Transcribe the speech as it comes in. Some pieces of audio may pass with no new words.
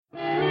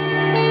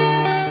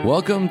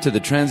Welcome to the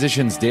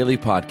Transitions Daily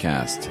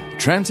podcast.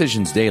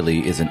 Transitions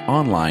Daily is an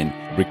online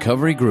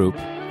recovery group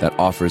that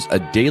offers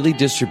a daily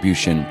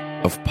distribution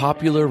of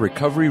popular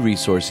recovery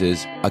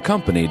resources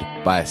accompanied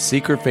by a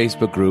secret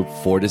Facebook group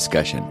for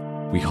discussion.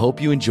 We hope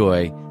you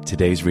enjoy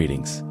today's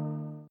readings.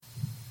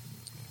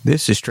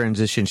 This is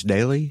Transitions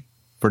Daily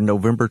for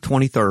November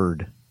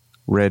 23rd,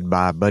 read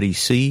by Buddy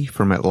C.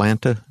 from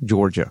Atlanta,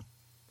 Georgia.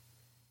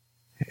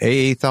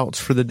 AA Thoughts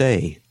for the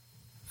Day.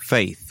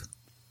 Faith.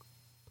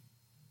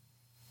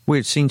 We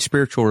had seen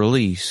spiritual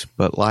release,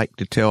 but liked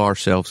to tell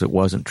ourselves it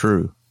wasn't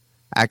true.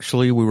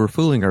 Actually, we were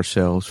fooling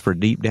ourselves, for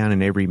deep down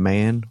in every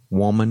man,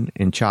 woman,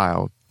 and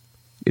child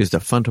is the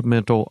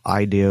fundamental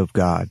idea of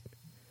God,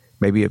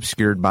 maybe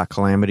obscured by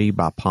calamity,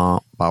 by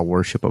pomp, by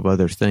worship of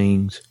other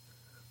things,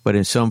 but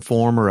in some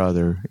form or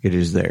other it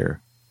is there.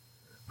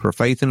 For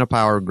faith in a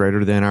power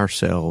greater than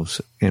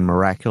ourselves and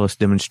miraculous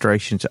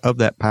demonstrations of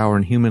that power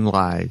in human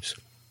lives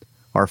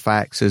are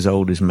facts as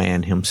old as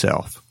man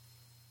himself.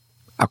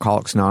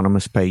 Alcoholics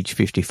Anonymous, page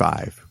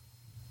 55.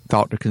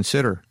 Thought to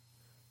consider.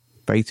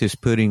 Faith is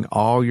putting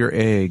all your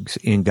eggs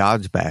in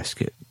God's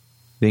basket,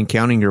 then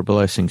counting your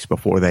blessings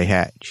before they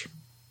hatch.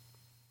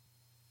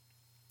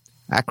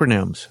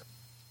 Acronyms.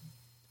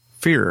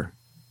 Fear,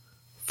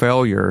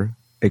 failure,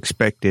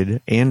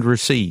 expected, and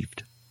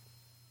received.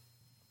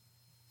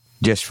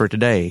 Just for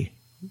today.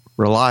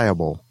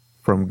 Reliable,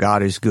 from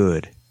God is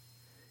good.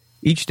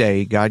 Each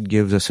day, God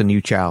gives us a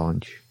new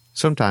challenge.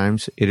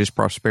 Sometimes it is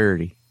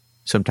prosperity.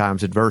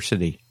 Sometimes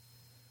adversity.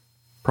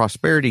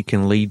 Prosperity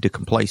can lead to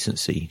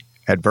complacency,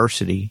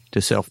 adversity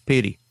to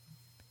self-pity.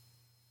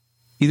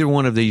 Either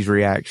one of these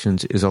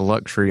reactions is a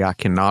luxury I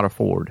cannot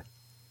afford.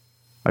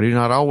 I do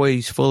not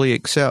always fully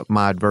accept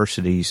my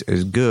adversities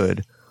as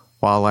good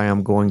while I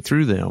am going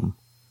through them,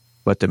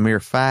 but the mere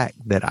fact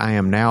that I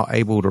am now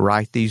able to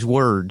write these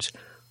words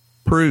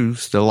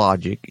proves the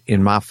logic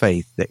in my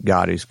faith that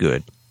God is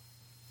good.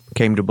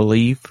 Came to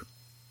believe,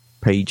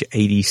 page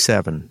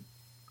 87.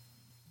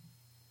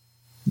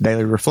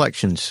 Daily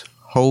Reflections.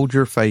 Hold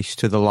your face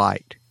to the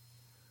light.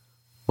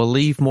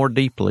 Believe more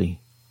deeply.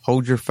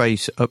 Hold your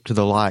face up to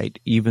the light,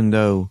 even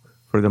though,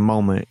 for the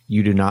moment,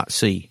 you do not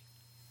see.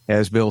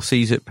 As Bill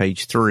Sees It,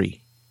 page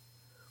 3.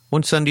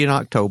 One Sunday in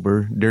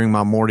October, during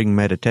my morning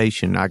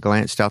meditation, I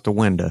glanced out the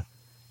window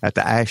at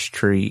the ash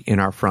tree in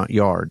our front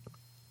yard.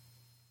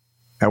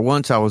 At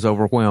once I was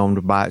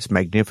overwhelmed by its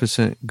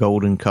magnificent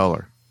golden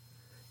color.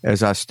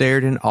 As I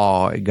stared in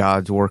awe at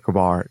God's work of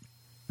art,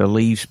 the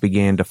leaves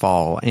began to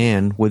fall,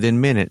 and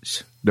within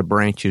minutes, the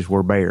branches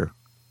were bare.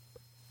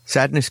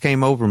 Sadness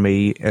came over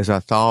me as I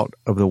thought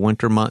of the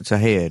winter months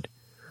ahead,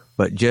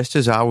 but just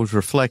as I was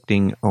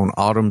reflecting on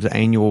autumn's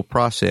annual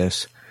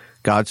process,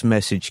 God's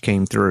message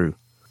came through.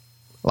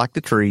 Like the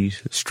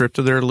trees, stripped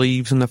of their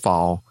leaves in the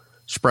fall,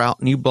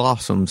 sprout new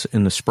blossoms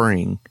in the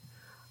spring,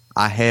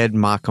 I had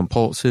my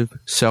compulsive,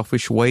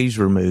 selfish ways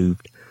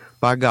removed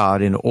by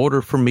God in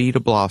order for me to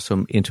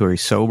blossom into a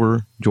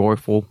sober,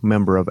 joyful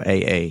member of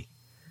AA.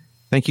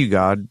 Thank you,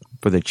 God,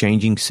 for the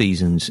changing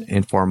seasons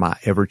and for my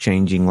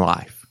ever-changing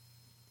life.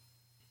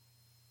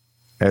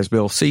 As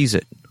Bill Sees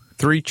It,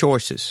 3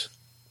 choices.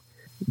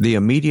 The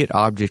immediate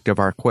object of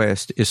our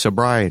quest is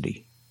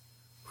sobriety,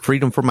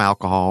 freedom from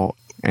alcohol,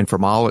 and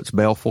from all its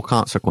baleful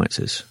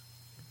consequences.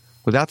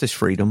 Without this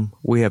freedom,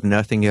 we have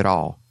nothing at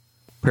all.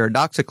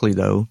 Paradoxically,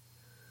 though,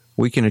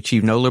 we can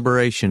achieve no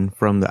liberation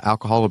from the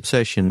alcohol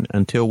obsession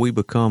until we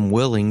become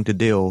willing to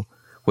deal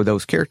with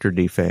those character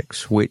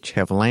defects which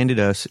have landed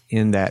us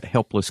in that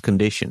helpless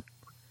condition.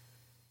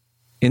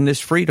 In this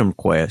freedom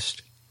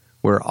quest,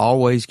 we're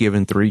always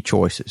given 3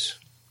 choices.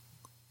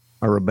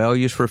 A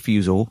rebellious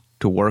refusal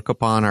to work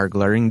upon our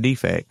glaring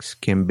defects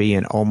can be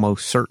an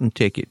almost certain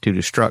ticket to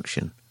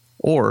destruction,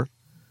 or,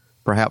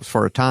 perhaps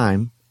for a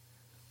time,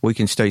 we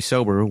can stay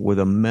sober with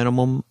a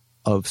minimum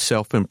of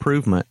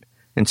self-improvement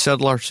and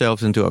settle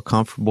ourselves into a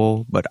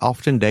comfortable but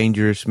often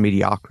dangerous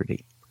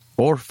mediocrity.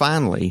 Or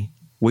finally,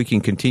 we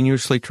can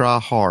continuously try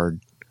hard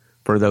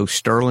for those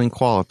sterling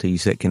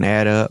qualities that can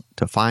add up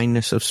to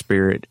fineness of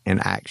spirit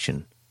and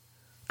action,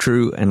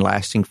 true and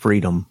lasting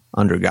freedom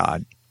under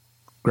God.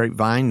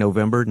 Grapevine,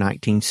 November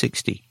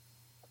 1960.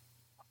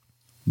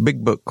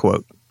 Big Book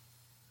Quote.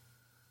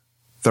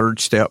 Third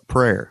Step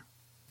Prayer.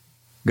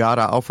 God,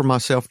 I offer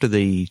myself to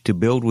Thee to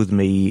build with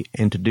me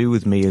and to do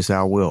with me as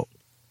Thou wilt.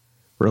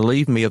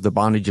 Relieve me of the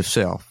bondage of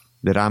self,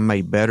 that I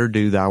may better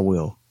do Thy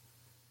will.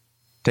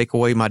 Take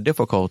away my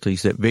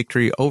difficulties, that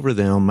victory over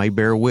them may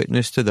bear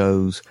witness to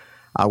those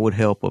I would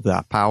help of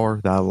Thy power,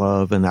 Thy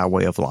love, and Thy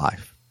way of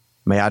life.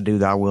 May I do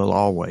Thy will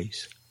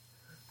always.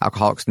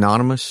 Alcoholics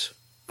Anonymous,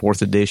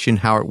 4th edition,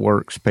 How It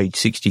Works, page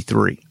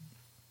 63.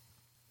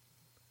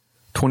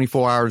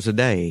 24 hours a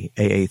day,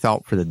 AA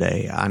Thought for the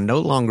Day. I no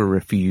longer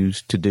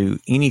refuse to do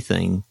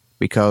anything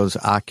because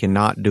I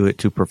cannot do it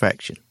to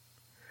perfection.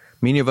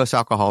 Many of us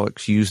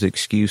alcoholics use the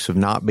excuse of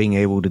not being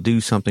able to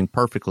do something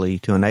perfectly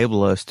to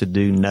enable us to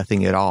do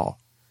nothing at all.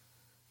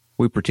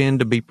 We pretend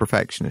to be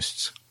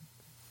perfectionists.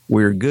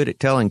 We're good at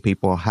telling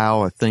people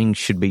how a thing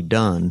should be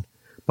done,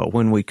 But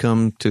when we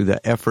come to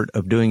the effort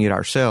of doing it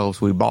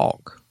ourselves, we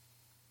balk.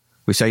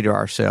 We say to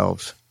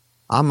ourselves,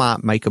 I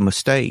might make a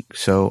mistake,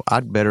 so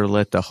I'd better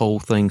let the whole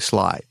thing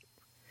slide.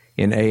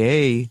 In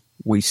AA,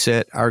 we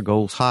set our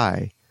goals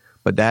high,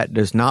 but that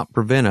does not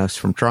prevent us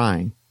from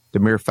trying. The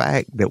mere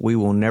fact that we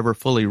will never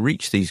fully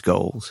reach these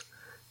goals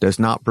does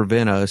not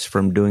prevent us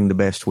from doing the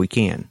best we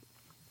can.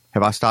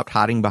 Have I stopped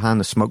hiding behind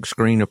the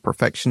smokescreen of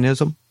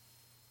perfectionism?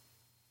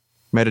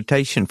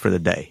 Meditation for the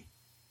day.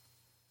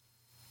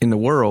 In the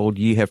world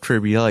ye have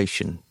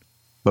tribulation,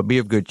 but be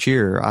of good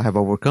cheer, I have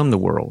overcome the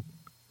world.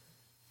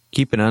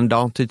 Keep an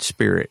undaunted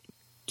spirit.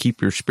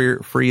 Keep your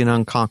spirit free and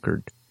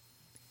unconquered.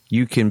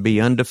 You can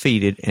be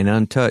undefeated and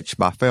untouched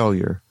by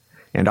failure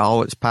and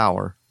all its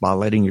power by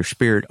letting your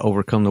spirit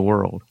overcome the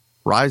world.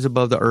 Rise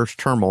above the earth's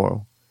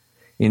turmoil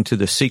into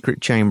the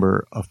secret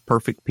chamber of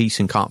perfect peace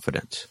and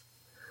confidence.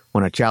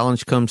 When a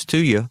challenge comes to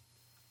you,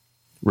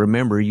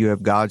 remember you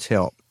have God's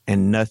help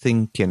and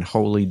nothing can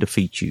wholly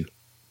defeat you.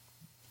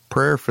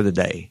 Prayer for the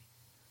day.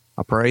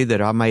 I pray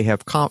that I may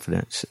have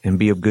confidence and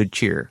be of good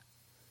cheer.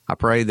 I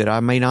pray that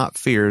I may not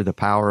fear the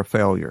power of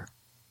failure.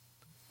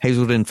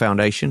 Hazelden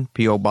Foundation,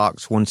 P.O.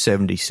 Box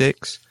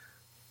 176,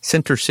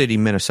 Center City,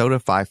 Minnesota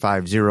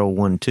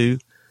 55012.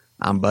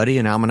 I'm Buddy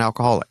and I'm an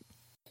alcoholic.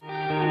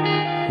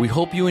 We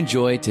hope you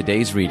enjoyed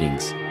today's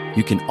readings.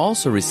 You can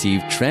also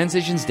receive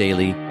Transitions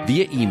Daily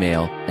via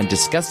email and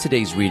discuss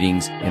today's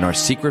readings in our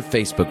secret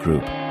Facebook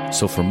group.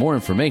 So for more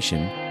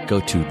information, go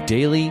to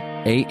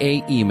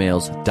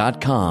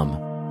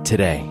dailyaaemails.com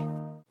today.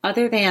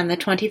 Other than the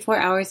 24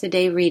 hours a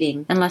day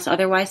reading, unless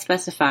otherwise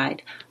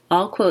specified,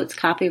 all quotes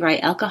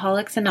copyright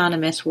Alcoholics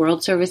Anonymous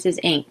World Services,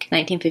 Inc.,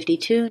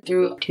 1952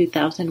 through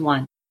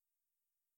 2001.